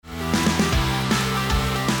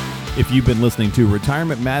If you've been listening to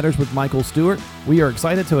Retirement Matters with Michael Stewart, we are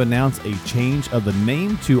excited to announce a change of the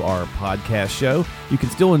name to our podcast show. You can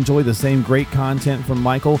still enjoy the same great content from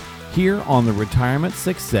Michael here on the Retirement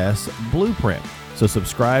Success Blueprint. So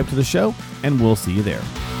subscribe to the show, and we'll see you there.